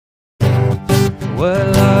What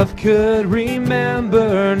love could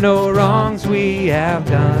remember, no wrongs we have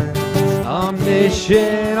done.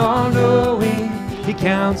 Omniscient, all-knowing, he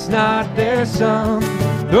counts not their sum.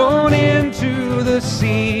 Thrown into the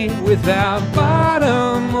sea without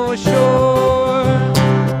bottom or shore.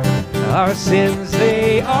 Our sins,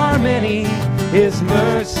 they are many, his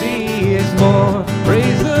mercy is more.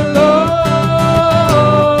 Praise the Lord,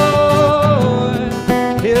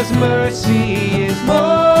 his mercy is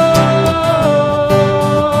more.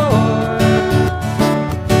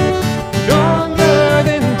 Stronger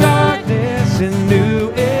than darkness and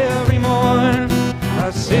new every morn.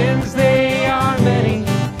 Our sins, they are many,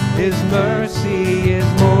 his mercy is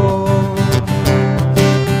more.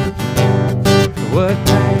 What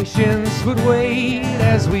patience would wait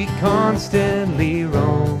as we constantly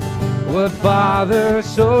roam? What Father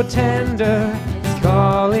so tender is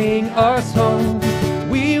calling us home?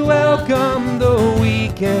 We welcome the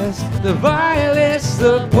weakest, the vilest,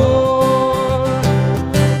 the poor.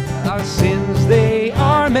 Our sins, they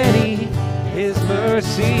are many, his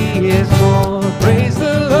mercy is more. Praise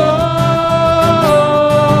the Lord,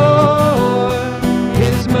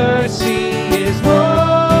 his mercy is more.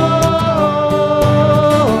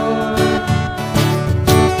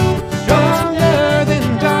 Stronger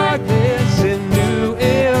than darkness and new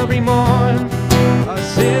every morn. Our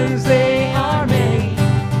sins, they are many,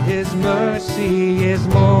 his mercy is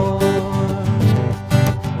more.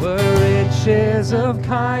 What riches of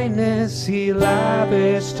kindness he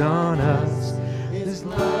lavished on us. His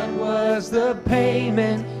blood was the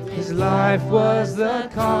payment, his life was the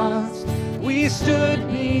cost. We stood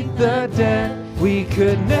beneath the debt we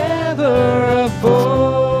could never afford.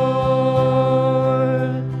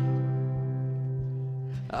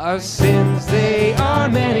 Our sins, they are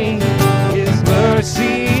many, his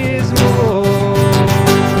mercy is more.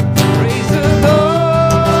 Praise the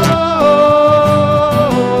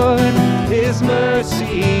Lord, his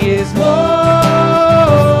mercy is more.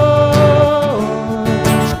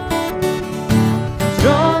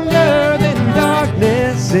 Stronger than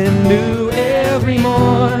darkness and new every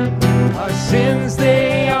morn. Our sins,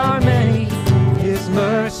 they are many, his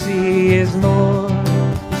mercy is more.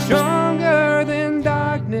 Stronger than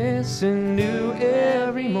darkness and new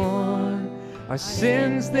every morn. Our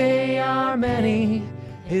sins, they are many,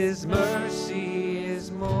 his mercy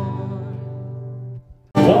is more.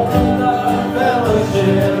 What a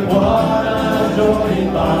fellowship, what a joy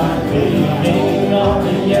divine, leaning on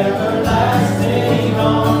the everlasting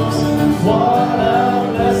arms. What a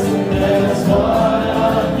blessedness, what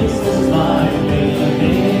a peace is mine,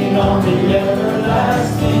 leaning on the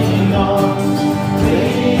everlasting arms.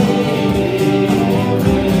 Leaning,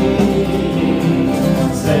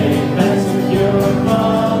 safe and secure from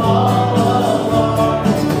all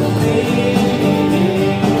alarms.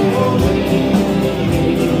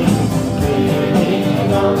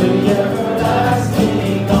 Leaning on the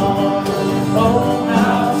everlasting arms. Oh,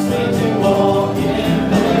 how sweet to walk in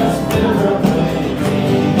this river way,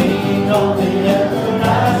 leaning on the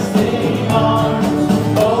everlasting arms.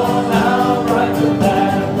 Oh, how bright the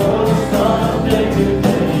path goes from day to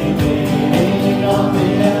day, leaning on the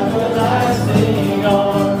everlasting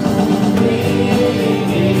arms. Leaning,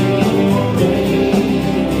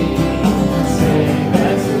 safe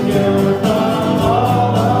and secure from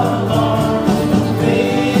all alarms.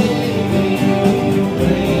 Leaning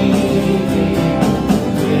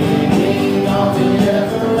on the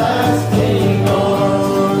everlasting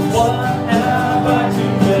arms. What have I to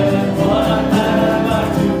dread? What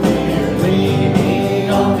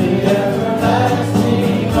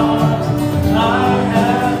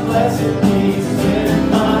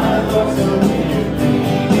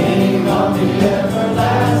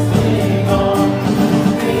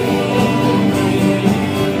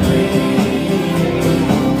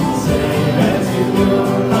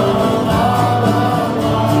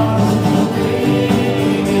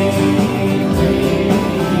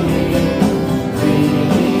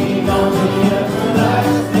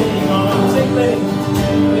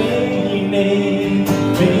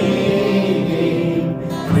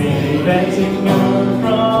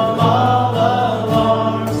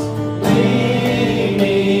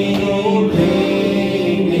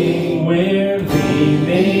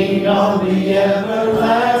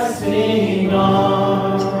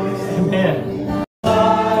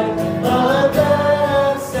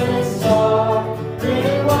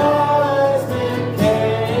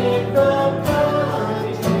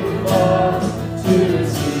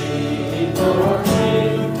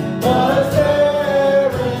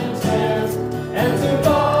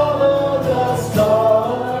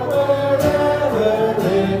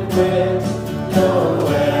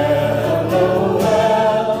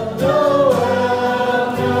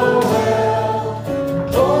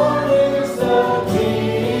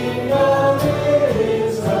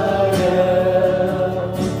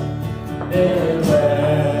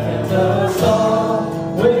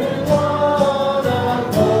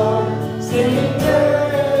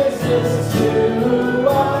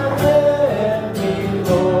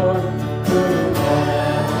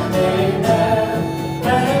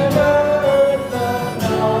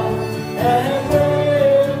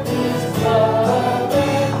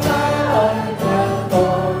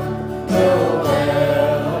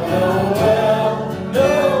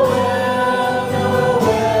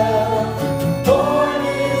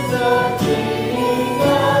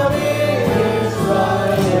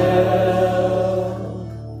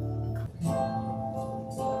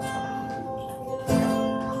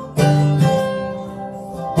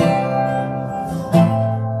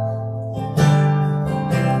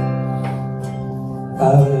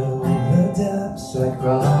Out of the depths I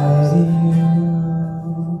cry to you.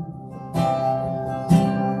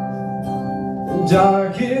 In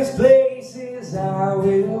darkest places I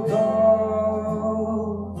will go.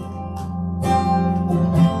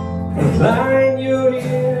 Incline your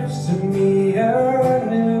ears to me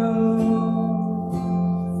anew,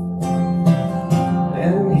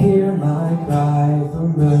 and hear my cry for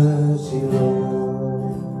mercy,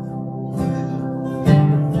 Lord.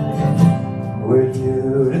 Were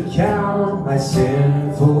you to count my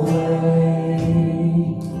sinful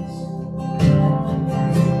ways,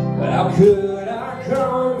 how could I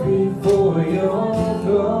come before your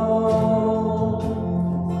throne?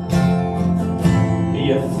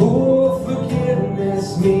 Your full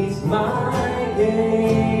forgiveness meets my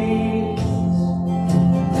gaze.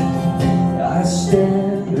 I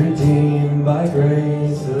stand redeemed by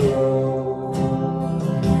grace alone.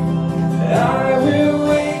 I will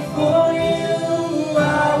wait for you,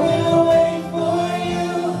 I will wait for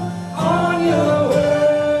you on your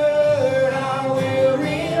word. I will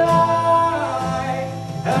rely,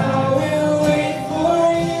 I will wait for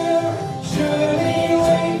you, surely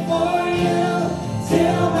wait for you,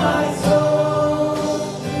 till my soul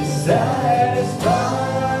is satisfied.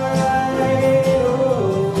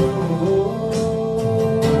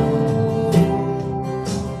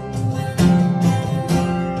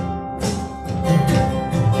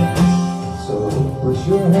 Put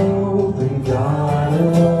your hope in God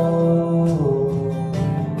alone.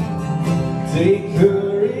 Take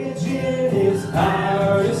courage in His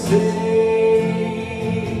power to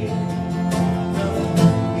save,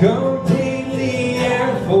 completely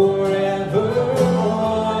and forever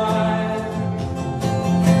one.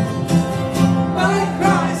 Like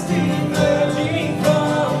Christ emerging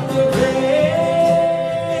from the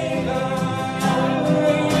grave, I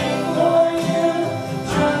will wait for you,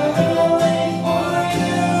 I will wait for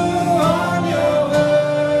you on your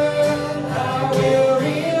word. I will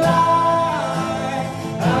rely,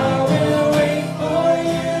 I will wait for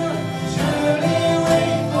you, surely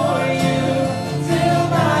wait for you, till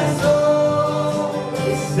my soul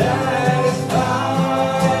is satisfied.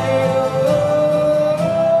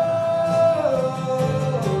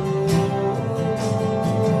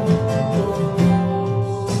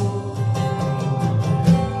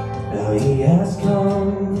 Now He has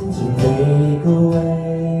come to make a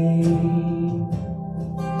way,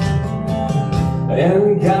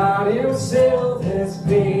 and God Himself has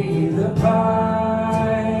paid the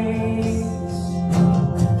price,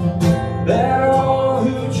 that all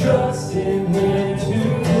who trust in Him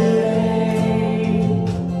today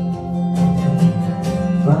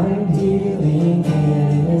find healing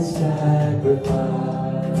in His sacrifice.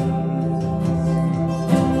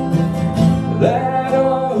 That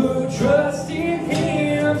all who trust in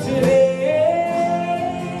Him today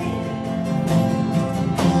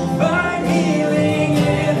find healing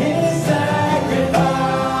in His sacrifice.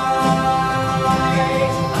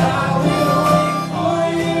 I will wait for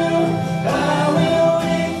you, I will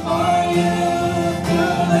wait for you,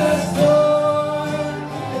 through the storm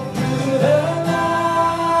and through the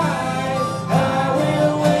night. I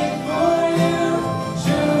will wait for you,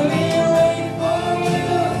 surely wait for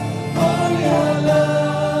you, for your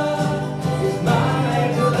love is my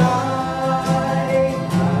delight.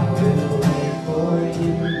 I will wait for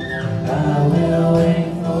you, I will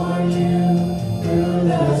wait for you, through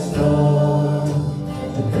the storm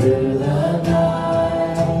and through the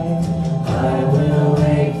night. I will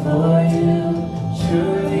wait for you,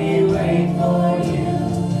 surely wait for you,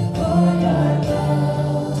 for your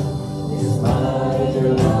love is my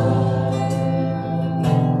delight.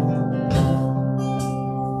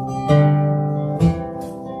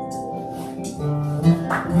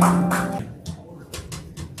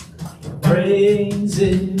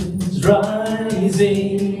 Praises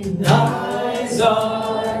rising, eyes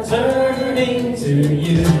are turning to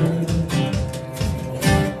you.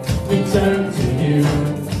 We turn to you.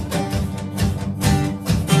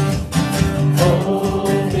 Hope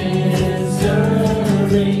is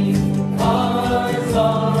stirring, hearts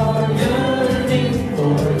are yearning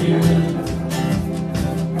for you.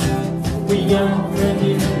 We honor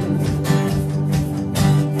you.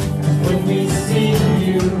 When we see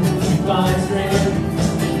you, we find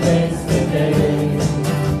strength, face the day.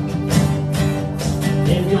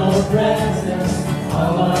 In your presence,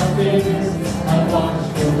 all our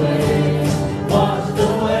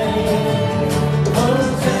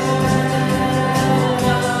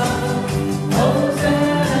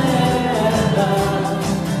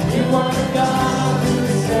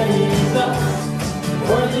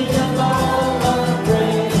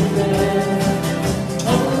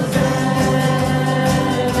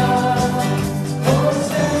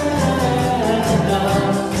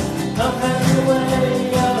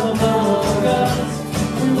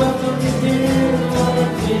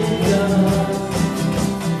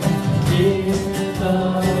hear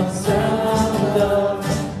the sound of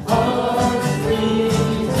hearts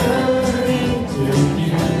returning to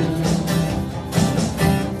you.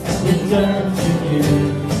 Return to you.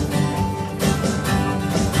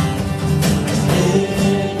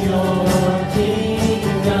 In your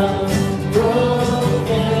kingdom,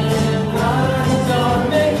 broken lives are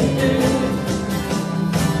made new.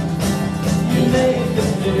 You make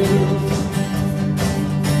them new.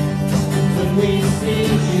 When we see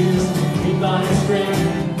you, we find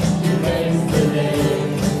strength to face the day.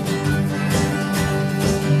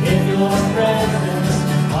 In your presence,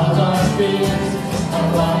 all our fears are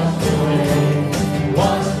washed away.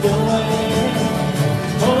 Washed away.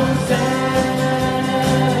 Hosanna,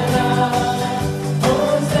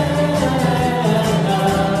 Hosanna.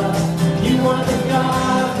 You are the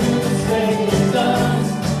God who saves us,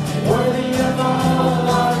 worthy of all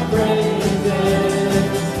our praises.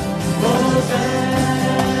 Hosanna,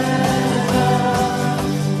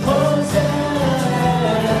 Hosanna.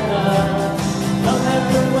 Come have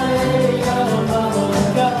your way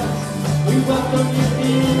among us. We welcome you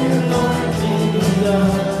here, Lord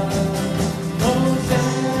Jesus. Hosanna,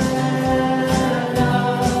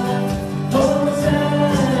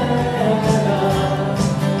 Hosanna.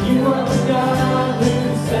 You are the God who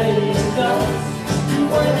saves us,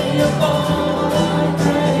 worthy of all our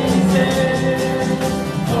praises.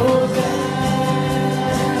 Hosanna,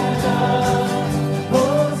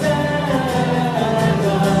 Hosanna.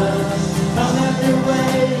 Come have your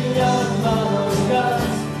way among us.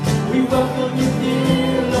 We welcome you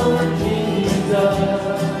here, Lord Jesus.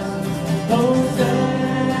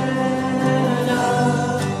 Hosanna,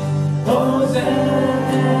 Hosanna,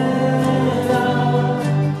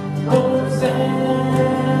 Hosanna,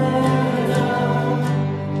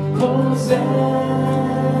 Hosanna.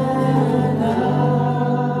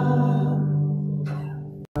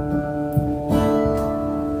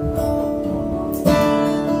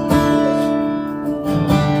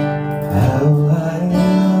 How I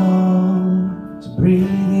long to breathe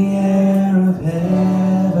the air of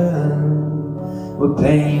heaven, where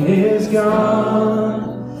pain is gone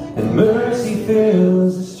and mercy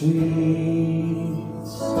fills the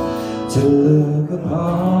streets, to look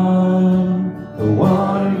upon the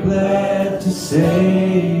one who bled to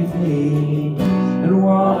save me and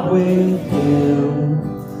walk with him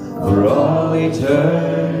for all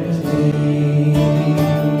eternity.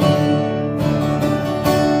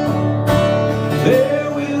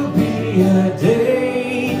 There will be a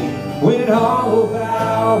day when all will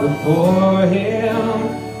bow before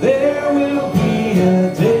him. There will be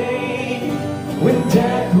a day when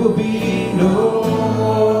death will be no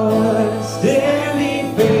more.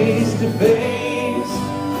 Standing face to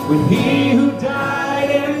face with he who died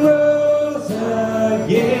and rose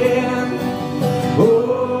again.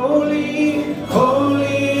 Holy,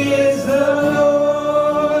 holy is the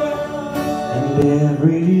Lord. And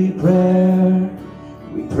every prayer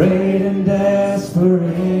we prayed in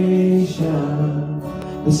desperation,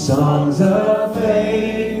 the songs of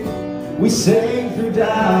faith we sang through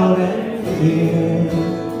doubt and fear.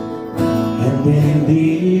 And in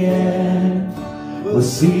the end, we'll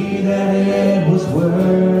see that it was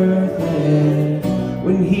worth it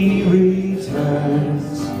when he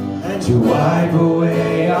returns to wipe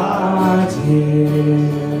away our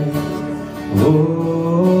tears.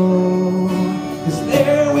 Oh, 'cause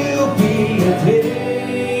there will be a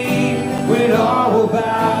day when all will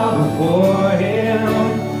bow before him,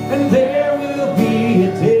 and there will be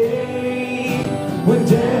a day when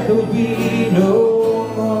death will be no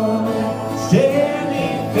more.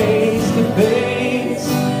 Standing face to face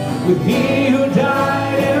with he who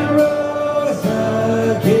died and rose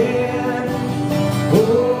again.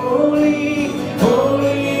 Holy,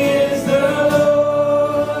 holy is the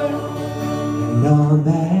Lord. And on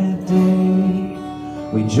that day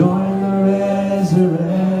we join the resurrection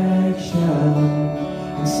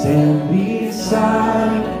and stand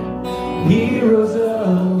beside heroes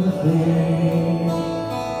of the faith.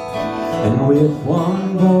 And with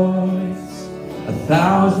one voice,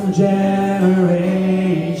 1,000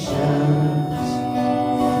 generations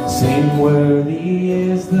sing, worthy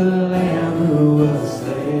is the Lamb who was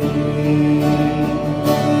slain.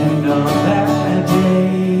 And on that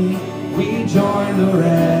day we join the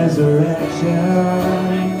resurrection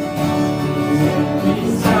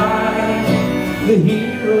beside the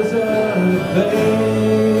heroes of the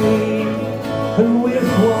faith. And with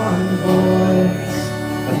one voice,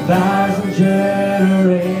 1,000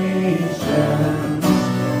 generations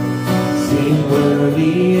sing,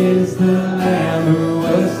 worthy is the Lamb who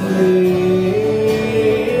was slain.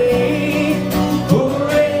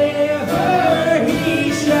 Forever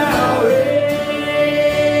he shall reign.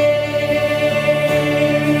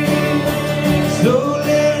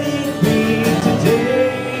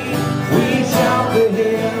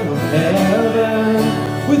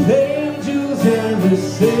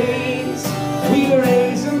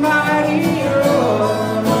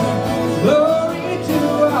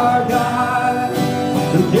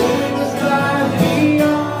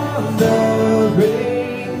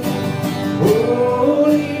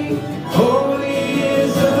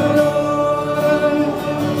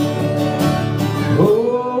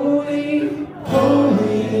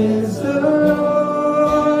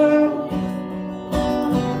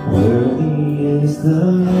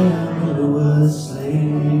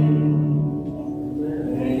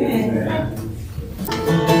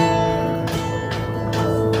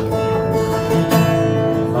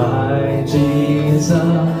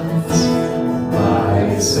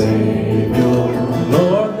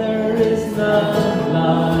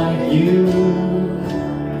 you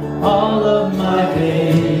all of my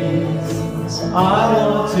days. I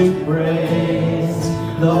want to praise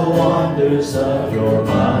the wonders of your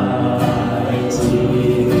mighty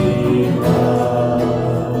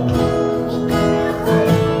love.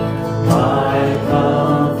 My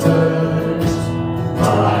comfort,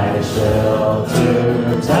 my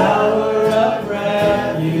shelter, tower of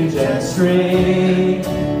refuge and strength.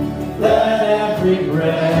 Let every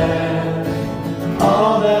breath,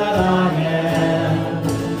 all that I am,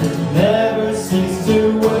 never cease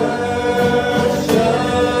to worship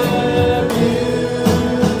you.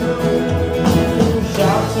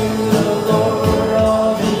 Shout to the Lord,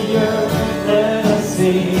 all the earth, let us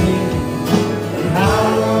sing.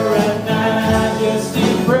 Power and majesty,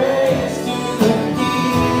 praise to the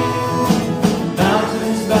King.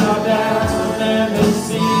 Mountains bow down and the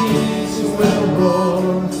seas will roar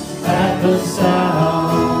at the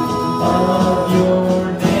sound of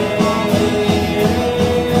your name.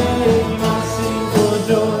 I sing for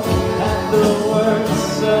joy at the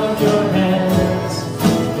works of your hands.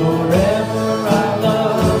 Forever I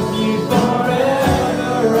love you,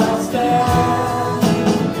 forever I'll stand.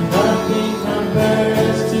 Nothing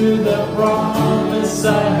compares to the promise I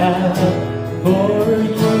have for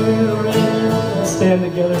you. Let's stand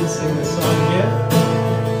together and sing this song again.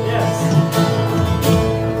 Yes.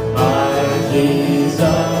 My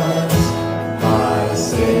Jesus, my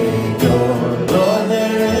Savior, Lord,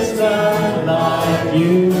 there is none like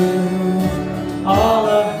you. All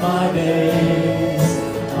of my days,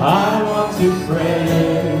 I want to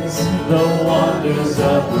praise the wonders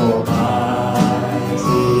of your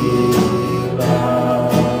mighty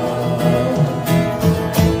love.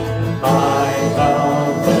 My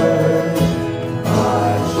comfort, my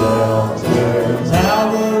shelter,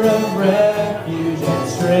 tower of refuge and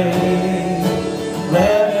strength.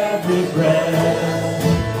 Let every breath,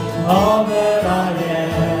 all that I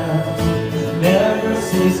am, never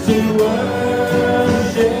cease to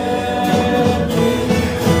worship you.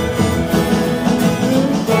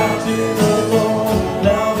 Shout to the Lord,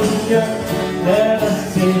 now the earth, let us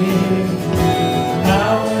sing.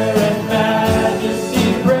 Power and majesty,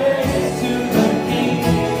 praise to the King.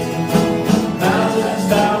 Mountains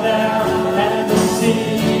bow down and the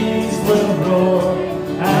seas will roar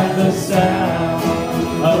at the sound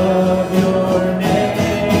of your name.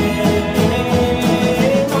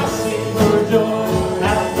 I sing for joy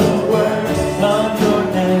at the work of your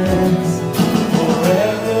hands.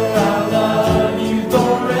 Forever I'll love you,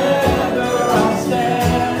 forever I'll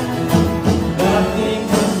stand. Nothing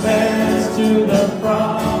compares to the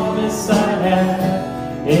promise I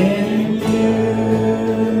have in you.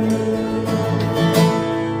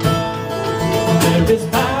 There is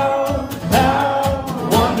power, power,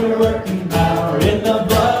 wonder-working power in the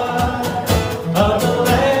blood of the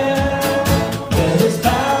Lamb. There is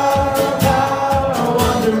power, power,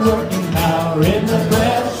 wonder-working power in the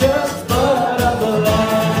precious blood of the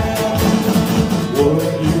Lamb.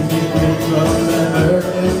 Would you be free from the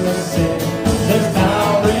burden of sin? There's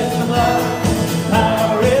power in the blood,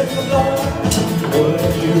 power in the blood.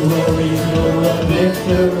 Would you worry till the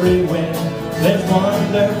victory win? There's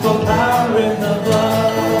wonderful power in the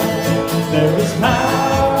blood. There is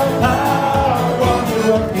power, power,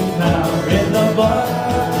 wonder-working power in the blood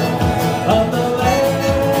of the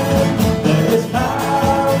Lamb. There is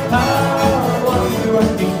power, power,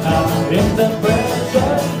 wonder-working power in the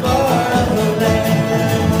precious blood of the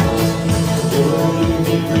Lamb. Will you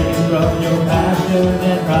be free from your passion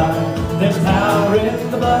and pride? There's power in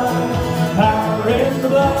the blood, power in the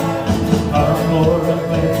blood. Our more of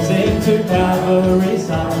cleansing to Calvary's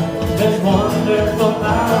side. There's wonderful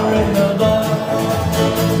power in the blood.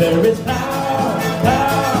 There is power,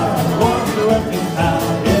 power, wonder-working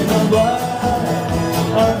power in the blood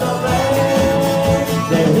of the Lamb.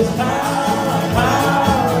 There is power,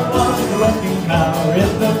 power, wonder-working power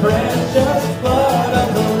in the precious blood of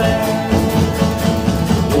the Lamb.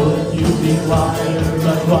 Would you be whiter,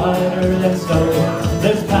 much whiter than snow?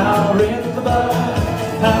 There's power in the blood,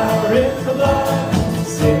 power in the blood.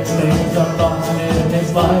 Sin stains are lost in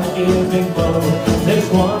His life-giving flow. There's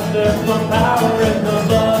wonderful power in the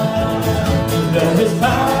blood. There is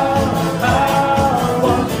power, power,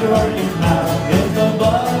 wonder-working power in the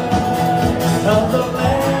blood of the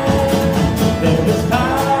Lamb. There is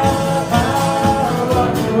power, power,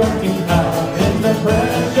 wonder-working power in the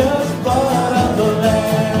precious blood of the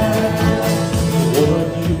Lamb. Would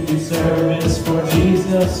you do service for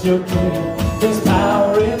Jesus, your King? There's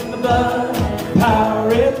power in the blood,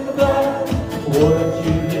 power in the blood. Would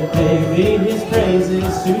you give daily His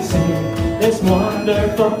praises to sing? There's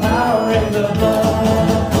wonderful power in the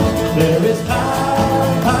blood. There is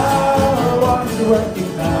power, power.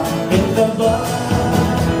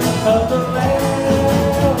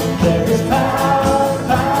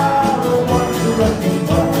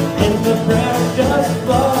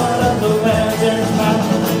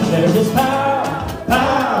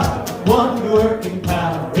 wonder-working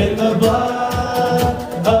power in the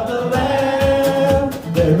blood of the Lamb.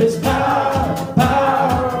 There is power,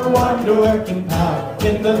 power, wonder-working power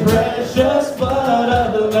in the precious blood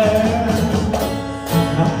of the Lamb.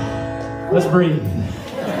 Let's breathe.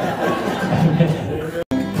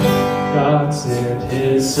 God sent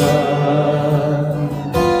His Son.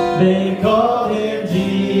 They call Him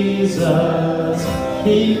Jesus.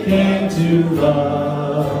 He came to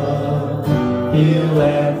love, heal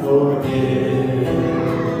and forgive.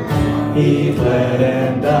 He bled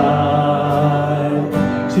and died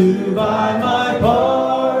to buy my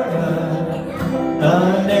pardon.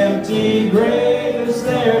 An empty grave is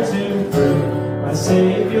there to prove my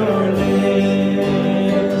Savior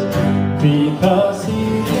lives. Because He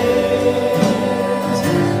lives,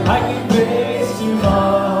 I can face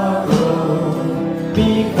tomorrow.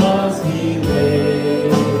 Because He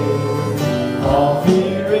lives, all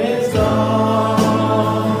fear is gone.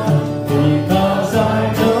 Because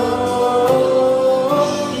I know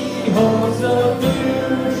He holds the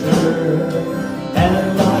future,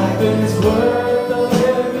 and life is worth the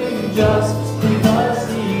living just because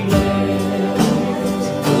He lives.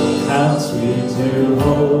 How sweet to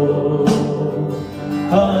hold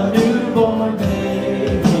a newborn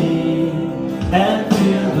baby and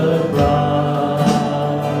feel the pride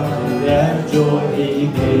and joy He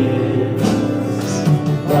gives.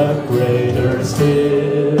 But greater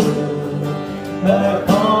still, the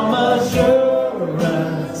calm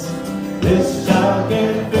assurance this child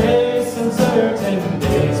can face uncertain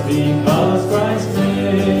days because Christ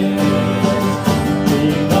lives.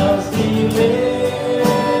 Because He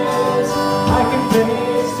lives, I can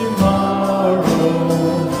face tomorrow.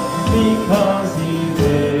 Because He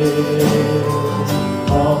lives,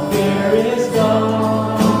 all fear is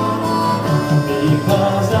gone.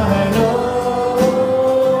 Because I know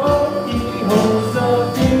He holds the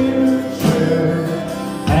future,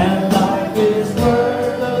 and life is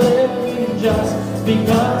worth the living just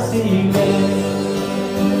because He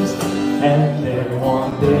lives. And then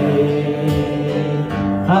one day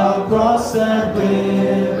I'll cross that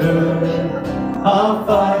river, I'll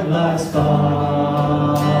fight life's final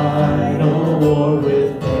war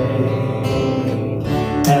with pain.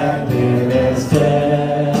 And then as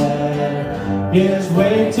death gives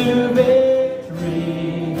way to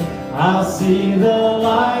victory, I'll see the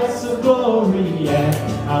lights of glory, and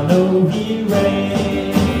I'll know He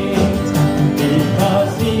reigns.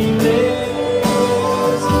 Because He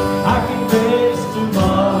lives, I can face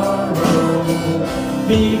tomorrow.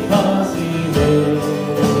 Because He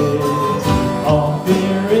lives, all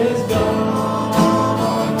fear is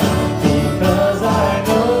gone. Because I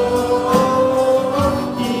know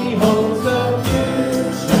He holds the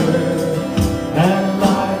future, and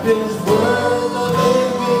life is worth the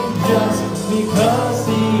living just because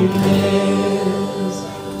He lives.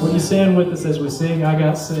 Will you stand with us as we sing, I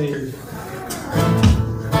Got Saved?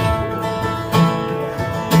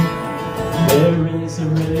 There is a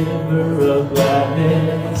river of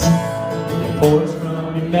gladness that pours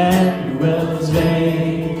from Emmanuel's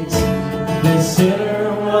veins. This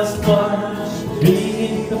sinner was plunged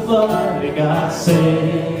beneath the flood and got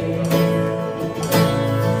saved.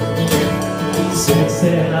 Since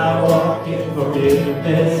then I walk in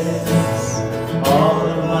forgiveness. All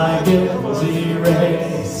of my guilt was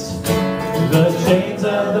erased. The chains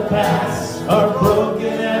of the past are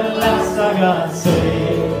broken, and at last I got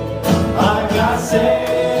saved. I got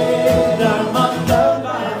saved. I'm undone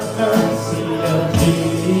by the mercy of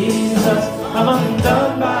Jesus. I'm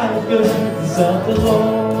undone by the goodness of the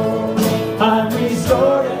Lord. I'm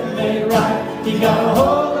restored and made right. He got a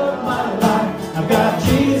hold of my life. I've got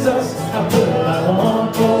Jesus. How could I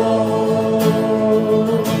want more?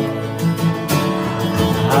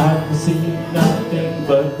 I've received nothing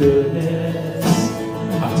but goodness.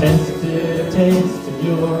 I've tasted a taste of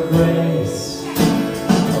your grace.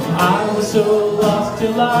 I was so lost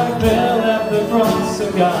till I fell at the cross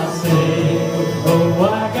and got saved. Oh, I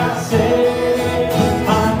got saved.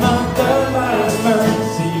 I'm undone by the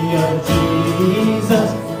mercy of Jesus.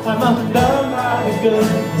 I'm undone by the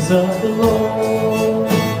goodness of the Lord.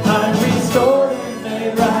 I'm restored and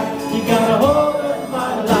made right. He got a hold of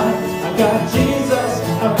my life. I got Jesus.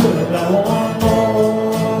 How could I want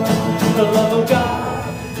more? The love of God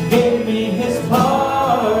gave me His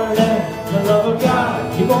pardon. The love of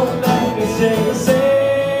God, He won't let me stay the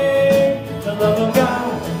same. The love of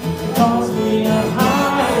God calls me up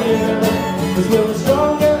higher, 'cause we're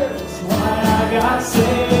stronger. That's why I got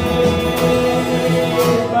saved.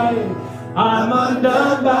 I'm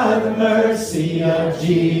undone by the mercy of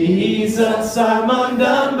Jesus. I'm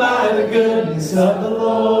undone by the goodness of the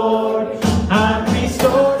Lord. I'm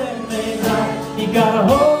restored and made right.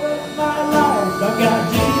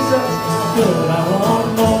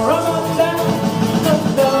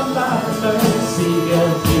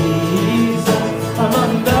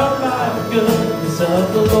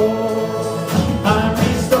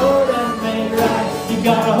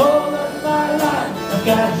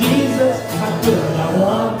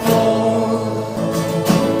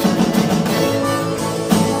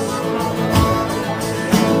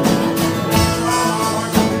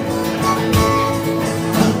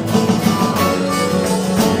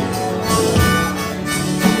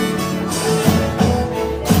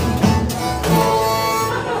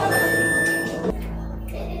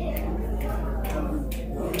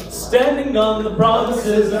 standing on the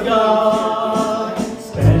promises of God,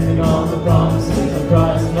 standing on the promises of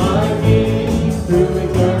Christ my King. Through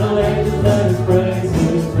eternal ages let his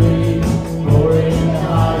praises ring. Glory in the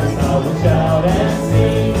highest I will shout and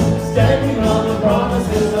sing, standing on the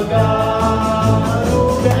promises of God.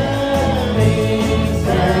 Oh,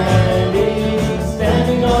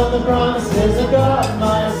 standing on the promises of God,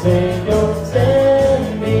 my Savior.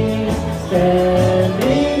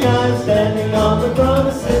 I'm standing on the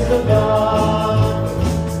promises of God,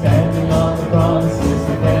 standing on the promises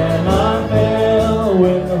that cannot fail.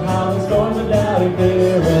 With no howling storm and doubting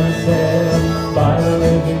fear and sail, by the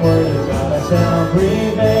living word of God I shall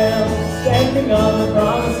prevail, standing on the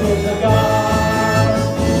promises of God.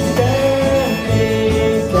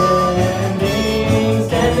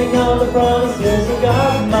 Standing on the promises of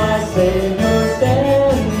God, my Savior.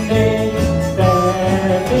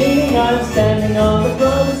 I'm standing on the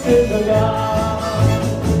promises of God,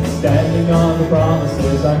 standing on the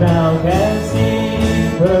promises I now can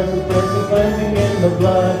see. Perfect cleansing in the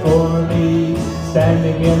blood for me,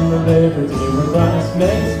 standing in the liberty where Christ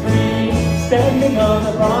makes free, standing on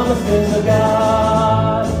the promises of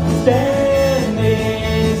God.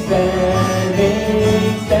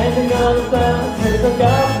 Standing on the promises of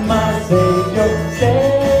God, my Savior.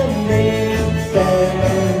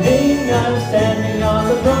 I'm standing on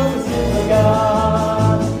the promises of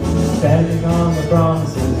God, standing on the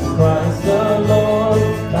promises of Christ the Lord,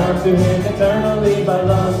 bound to him eternally by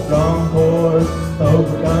love's strong cord,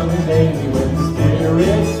 overcoming daily with the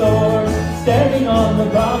Spirit's sword, standing on the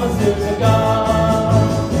promises of God.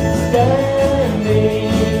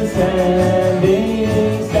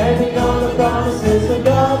 Standing on the promises of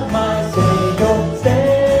God, my Savior.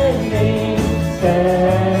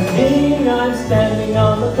 I'm standing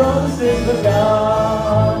on the promises of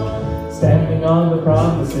God, standing on the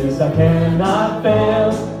promises I cannot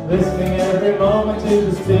fail, listening every moment to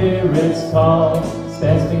the Spirit's call,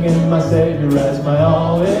 standing in my Savior as my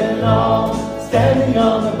all in all, standing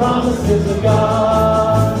on the promises of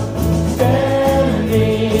God. Standing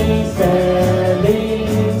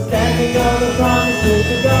on the promises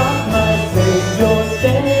of God, my Savior.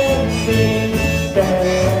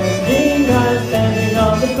 I'm standing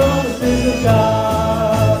on the promises of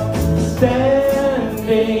God,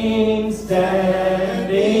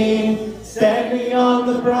 standing on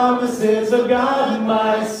the promises of God,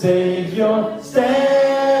 my Savior.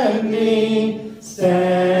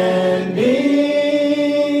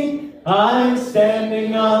 I'm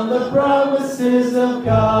standing on the promises of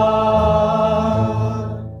God.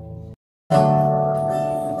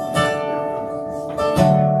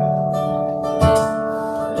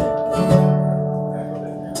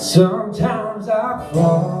 Sometimes I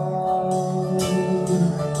fall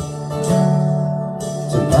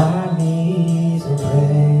to my knees and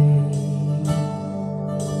pray,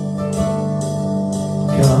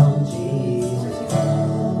 come Jesus,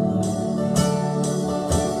 come.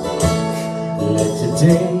 Let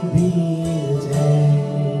today be the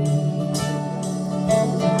day.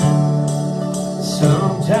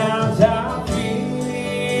 Sometimes I feel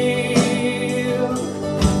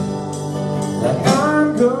like I'm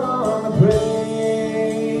gonna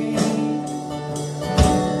pray,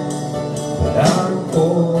 but I'm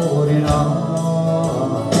holding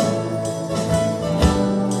on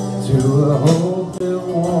to a hope that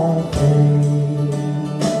won't fade.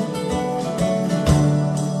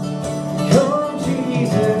 Come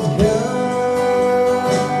Jesus, come.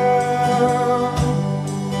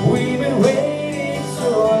 We've been waiting so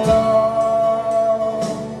long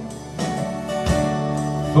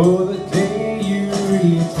for the day you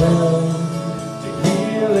return to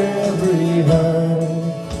heal every hurt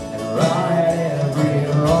and right every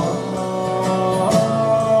wrong.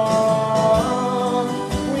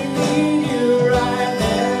 We need you right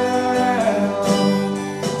now.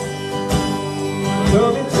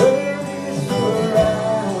 Come and turn this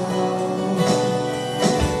around.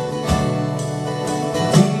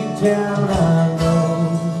 Deep down I know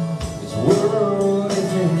this world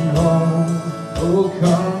isn't home. Oh,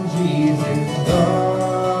 come Jesus.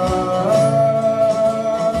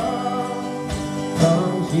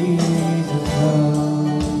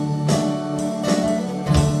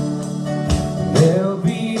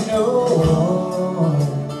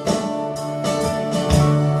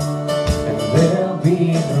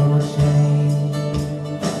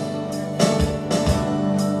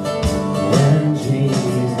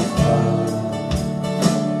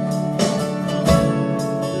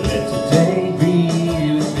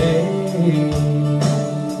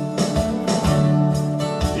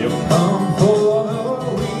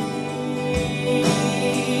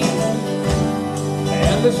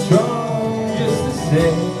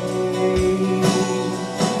 saved,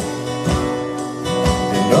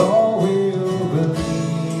 and all will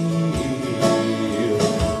believe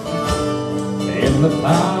in the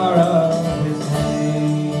power of His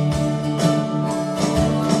name.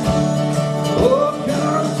 Oh,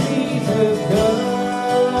 come Jesus, come.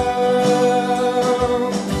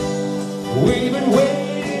 We've been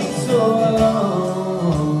waiting so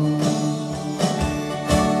long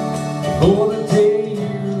for the day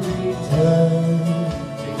You return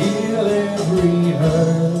to heal every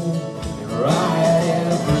hurt and right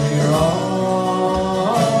every wrong.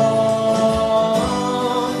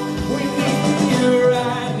 We need You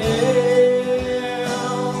right now.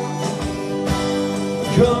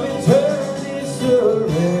 Come and turn this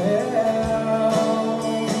around.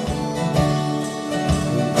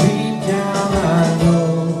 Deep down I know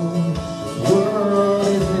this world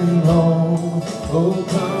isn't home. Oh,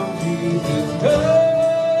 come Jesus, come.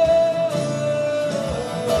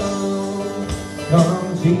 Come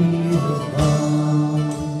Jesus, come.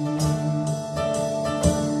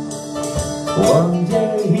 One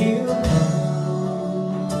day He'll come,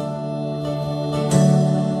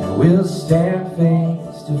 and we'll stand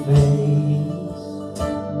face to face.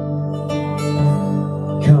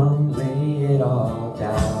 Come lay it all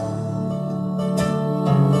down,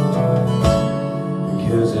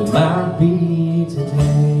 because it might be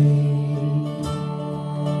today.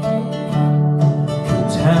 The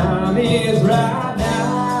time is right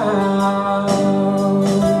now.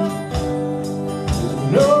 There's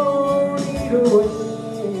no need to wait.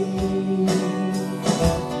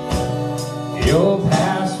 Your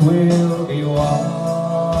past will be washed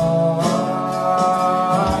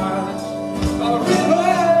by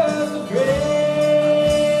rivers of grace.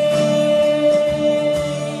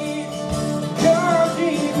 Come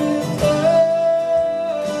Jesus, come.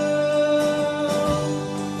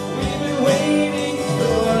 We've been waiting so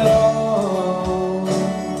long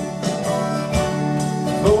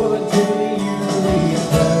for the day You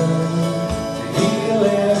return to heal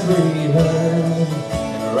every hurt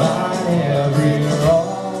and right every wrong.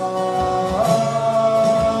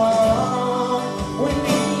 We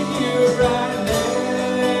need You right now.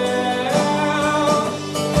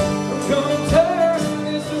 Come and turn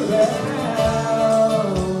this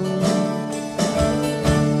around.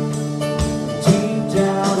 Deep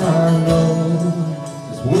down I know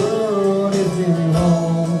this world isn't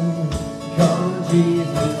home. Come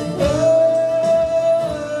Jesus, come.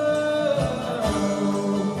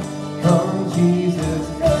 Come Jesus,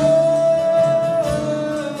 come.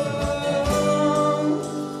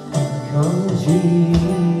 Come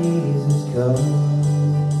Jesus, come.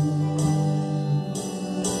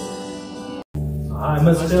 I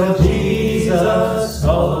must tell Jesus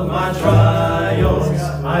all of my trials.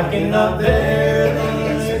 I cannot bear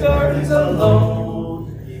these burdens alone.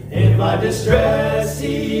 In my distress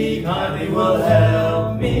He kindly will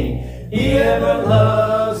help me. He ever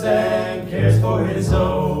loves and cares for His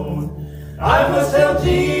own. I must tell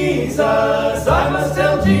Jesus, I must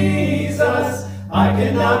tell Jesus, I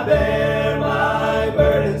cannot bear my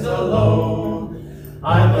burdens alone.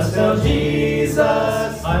 I must tell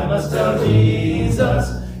Jesus, I must tell Jesus,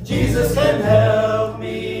 Jesus can help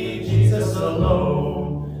me, Jesus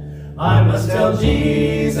alone. I must tell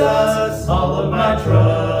Jesus all of my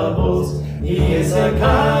troubles. He is a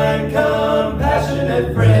kind,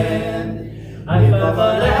 compassionate friend. If I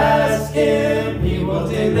but ask Him, He will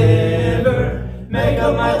deliver, make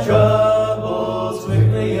of my troubles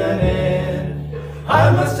quickly an end. I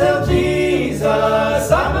must tell Jesus,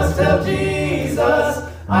 I must tell Jesus,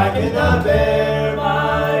 I cannot bear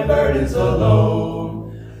my burdens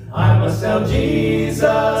alone. I must tell Jesus,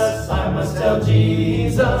 I must tell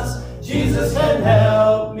Jesus, Jesus can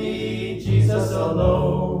help me, Jesus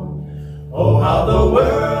alone. Oh, how the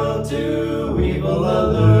world to evil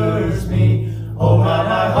allures me. Oh, how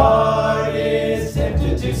my heart is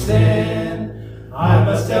tempted to sin. I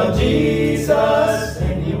must tell Jesus,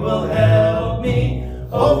 and He will help me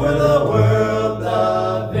over the world,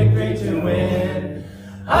 the victory to win.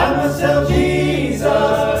 I must tell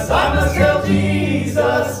Jesus, I must tell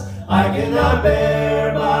Jesus, I cannot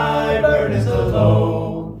bear my burdens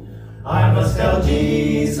alone. I must tell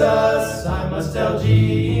Jesus, I must tell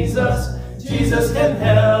Jesus, Jesus can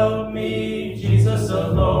help me, Jesus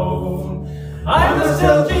alone. I must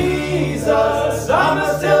tell Jesus, I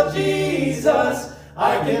must tell Jesus,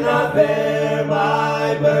 I cannot bear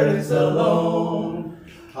my burdens alone.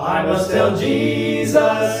 I must tell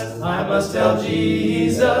Jesus, I must tell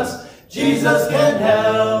Jesus, Jesus can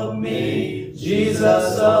help me,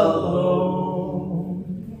 Jesus alone.